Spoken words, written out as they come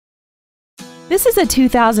This is a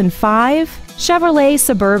 2005 Chevrolet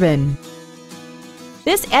Suburban.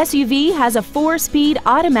 This SUV has a 4-speed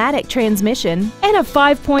automatic transmission and a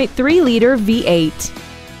 5.3-liter V8.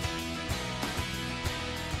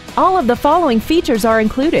 All of the following features are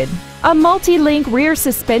included: a multi-link rear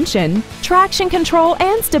suspension, traction control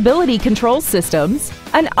and stability control systems,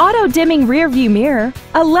 an auto-dimming rear-view mirror,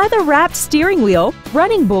 a leather-wrapped steering wheel,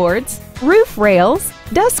 running boards, roof rails,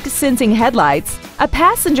 dusk-sensing headlights, a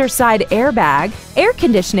passenger side airbag, air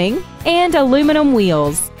conditioning, and aluminum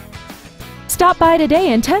wheels. Stop by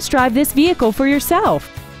today and test drive this vehicle for yourself.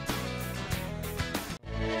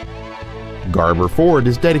 Garber Ford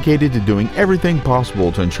is dedicated to doing everything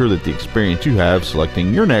possible to ensure that the experience you have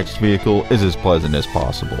selecting your next vehicle is as pleasant as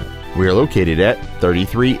possible. We are located at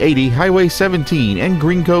 3380 Highway 17 in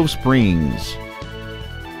Green Cove Springs.